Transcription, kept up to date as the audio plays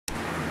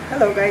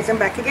Hello guys, I'm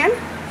back again.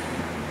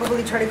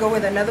 Probably try to go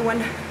with another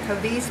one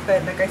of these,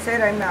 but like I said,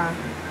 I'm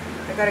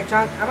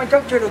a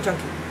junk journal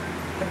junkie.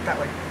 Put it that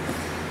way.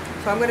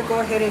 So I'm gonna go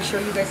ahead and show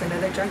you guys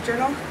another junk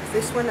journal.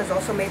 This one is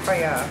also made by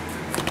a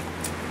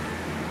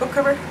book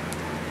cover.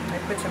 I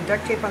put some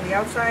duct tape on the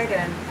outside,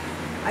 and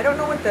I don't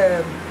know what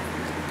the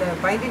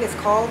binding is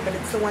called, but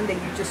it's the one that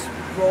you just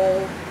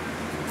roll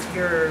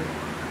your,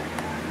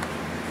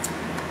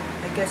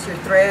 I guess your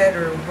thread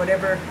or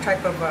whatever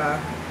type of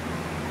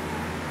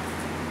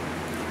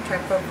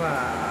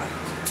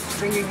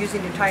string you're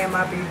using to tie them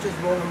up, and you just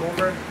roll them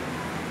over.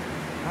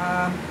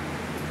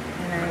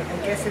 And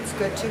I guess it's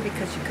good too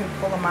because you can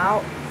pull them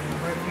out,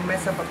 or if you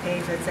mess up a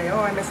page, let's say, oh,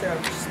 I messed it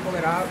up, just pull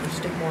it out or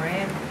stick more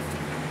in.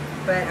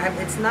 But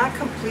it's not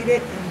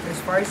completed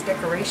as far as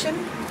decoration.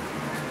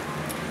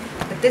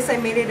 But this I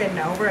made it in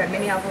over at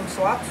Mini Album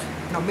Scraps.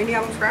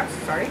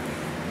 Sorry.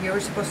 You were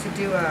supposed to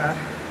do I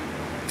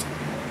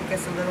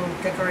guess a little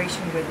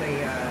decoration with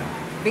a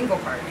bingo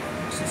card.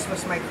 This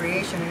was my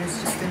creation, and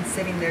it's just been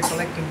sitting there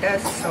collecting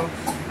dust, so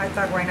I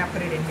thought, why not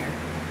put it in here?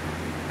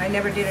 I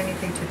never did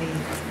anything to the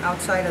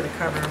outside of the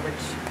cover, which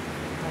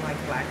I don't like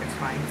black, it's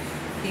fine.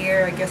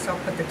 Here, I guess I'll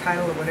put the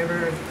title or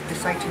whatever,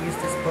 decide to use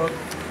this book.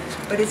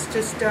 But it's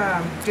just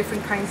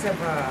different kinds of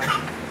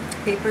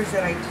papers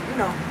that I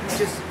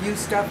just use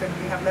stuff, and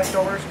we have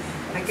leftovers.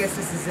 I guess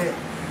this is it.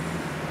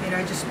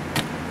 I just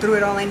threw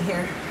it all in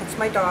here. It's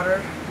my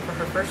daughter for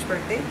her first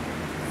birthday.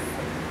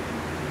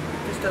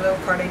 Just a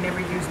little card I never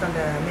used on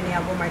the mini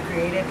album I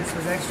created. This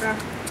was extra.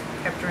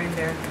 Kept her in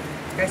there.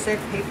 Like I said,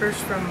 papers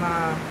from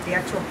the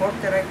actual book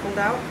that I pulled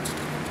out.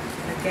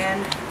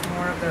 Again,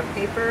 more of the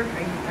paper.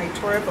 I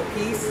tore up a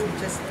piece and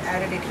just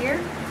added it here.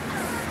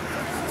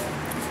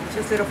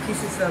 Just little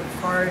pieces of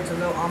cards, a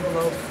little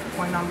envelope,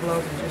 coin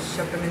envelope, and just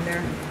shoved them in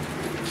there.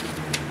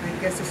 I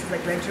guess this is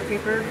like ledger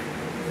paper.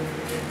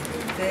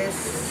 This,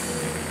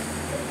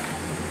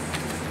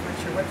 I'm not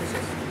sure what this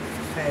is.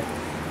 But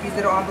these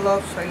little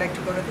envelopes, I like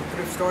to go to the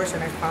thrift stores,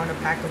 and I found a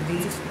pack of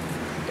these,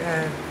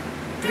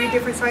 3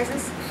 different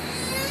sizes.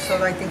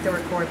 So I think they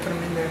were cool. I put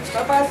them in there.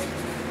 Papa's.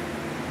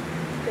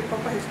 Okay,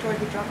 Papa, his toy,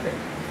 he dropped it.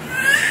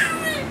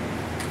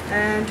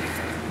 And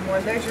more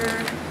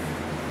ledger.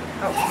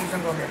 Oh, these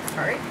don't go here.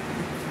 Sorry.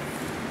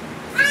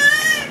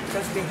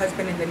 That's the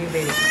husband and the new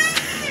baby.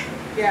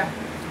 Yeah.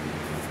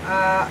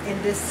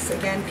 In this,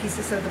 again,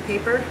 pieces of the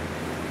paper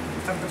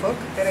of the book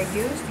that I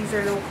use. These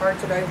are little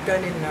cards that I've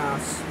done in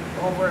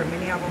over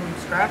Mini Album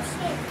Scraps.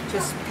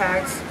 Just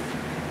tags.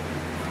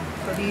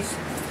 So these,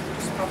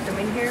 just pop them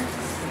in here.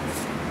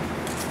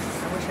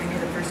 I wish I knew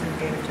the person who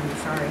gave it to me.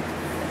 Sorry.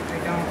 I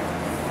don't.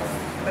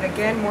 But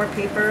again, more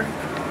paper.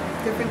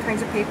 Different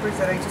kinds of papers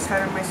that I just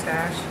had on my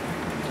stash.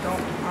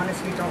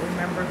 Honestly don't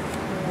remember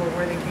who or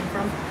where they came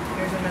from.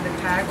 Here's another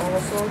tag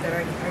also that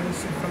I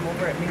received from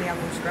over at Mini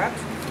Album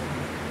Scraps.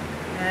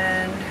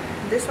 And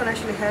this one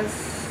actually has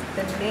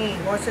the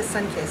name. Well, it says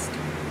Sunkissed.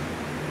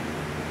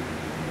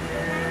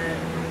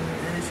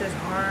 And it says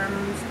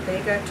Arms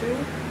Vega too.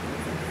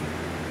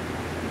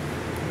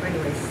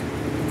 Anyways,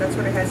 that's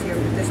what it has here.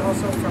 This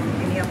also from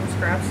Mini Album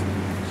Scraps.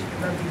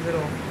 I love these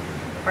little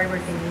fiber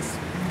thingies.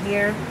 And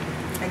here,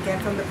 again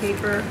from the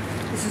paper.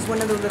 This is one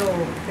of the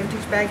little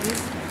vintage baggies.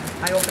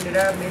 I opened it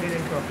up, made it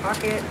into a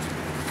pocket.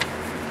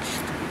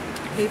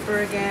 Paper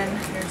again.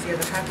 Here's the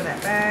other half of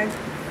that bag.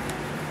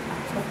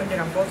 Opened it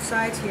on both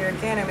sides. Here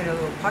again, I made a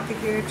little pocket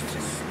here to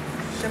just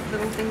shove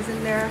little things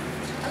in there.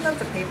 I love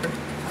the paper.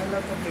 I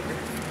love the paper.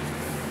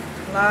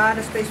 A lot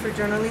of space for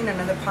journaling.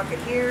 Another pocket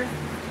here.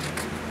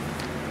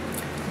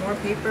 More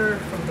paper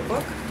from the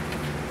book.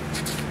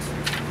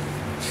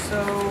 So,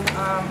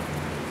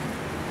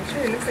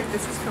 actually it looks like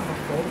this is from a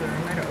folder. I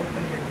might have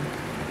opened it and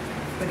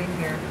put in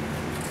here.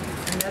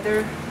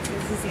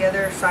 This is the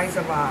other size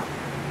of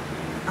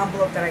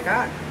envelope that I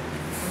got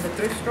from the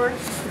thrift store. I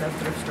love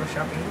thrift store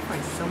shopping. You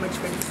find so much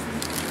goodies,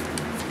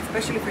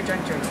 especially for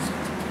junk journals.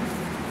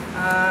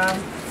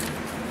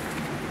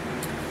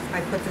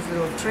 I put this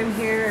little trim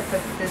here. I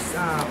put this,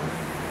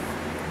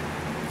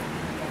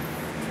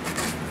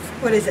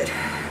 what is it?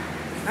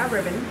 Not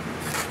ribbon.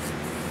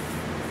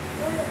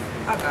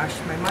 Oh gosh,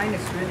 my mind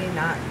is really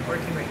not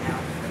working right now.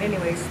 But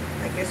anyways,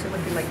 I guess it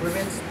would be like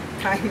ribbons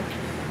time.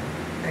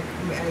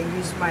 I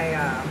used my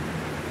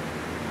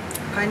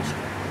punch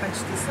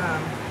this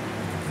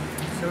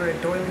sort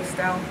of doily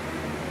style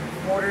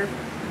border,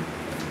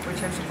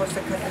 which I'm supposed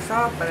to cut this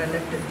off, but I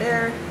left it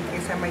there in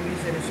case I might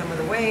use it in some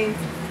other way.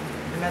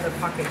 Another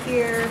pocket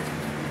here.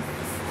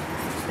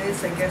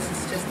 This, I guess,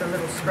 is just a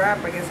little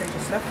scrap. I guess I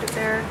just left it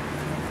there.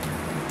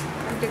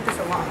 I did this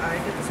a long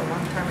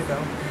time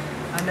ago.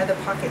 Another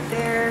pocket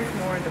there.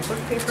 More of the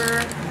book paper.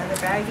 Another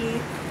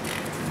baggie.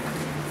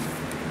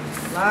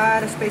 A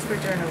lot of space for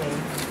journaling,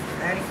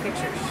 adding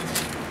pictures.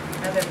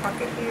 Another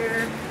pocket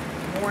here,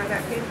 more of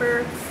that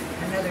paper.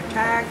 Another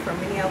tag from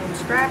Mini Album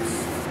Scraps.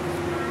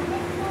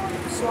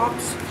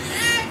 Swaps.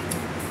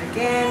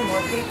 Again,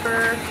 more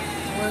paper,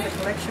 more of the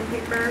collection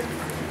paper.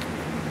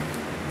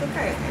 I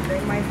think they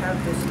might have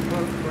this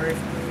book where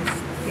this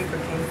paper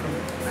came from.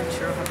 Not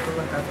sure, I'll have to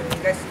look up. If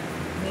you guys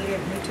need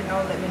you need to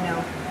know, let me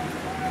know.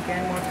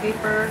 Again, more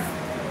paper.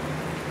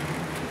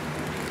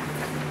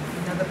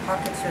 Another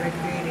pockets that I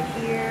created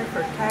here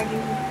for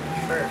tagging,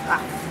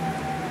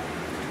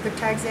 put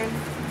tags in.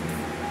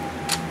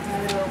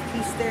 Another little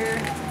piece there.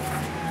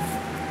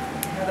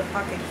 Another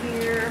pocket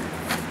here.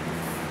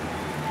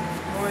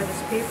 More of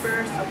this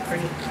paper, so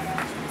pretty.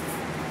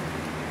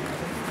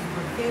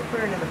 More paper,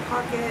 another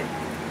pocket.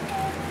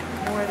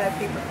 More of that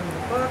paper from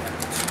the book.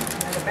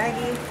 Another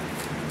baggie.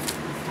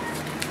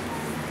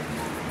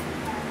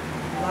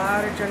 A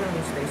lot of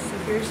journaling space. So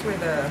here's where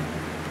the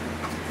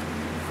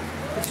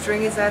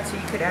string is at, so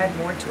you could add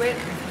more to it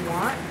if you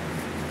want.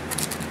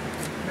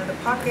 Another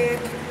pocket.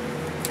 I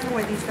don't know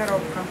why these got all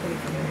crumply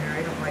from here.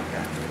 I don't like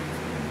that.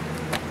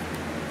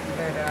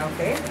 But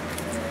okay.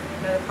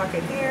 Another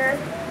pocket here.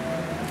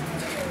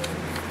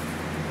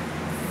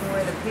 More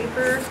of the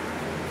paper.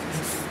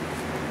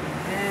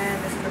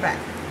 And this is the back.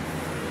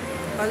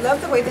 I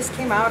love the way this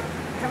came out.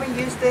 I haven't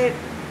used it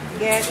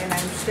yet, and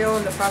I'm still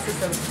in the process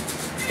of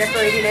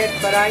decorating it,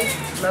 but I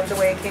love the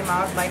way it came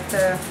out. Like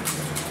the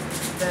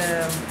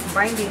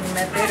binding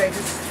method. I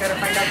just gotta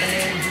find out the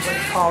name of what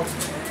it's called.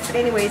 But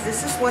anyways,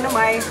 this is one of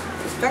my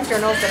junk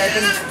journals that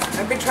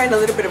I've been trying a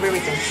little bit of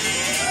everything.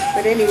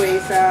 But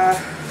anyways,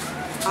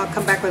 I'll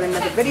come back with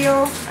another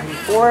video. I need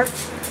four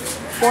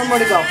more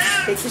to go.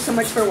 Thank you so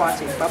much for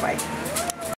watching. Bye bye.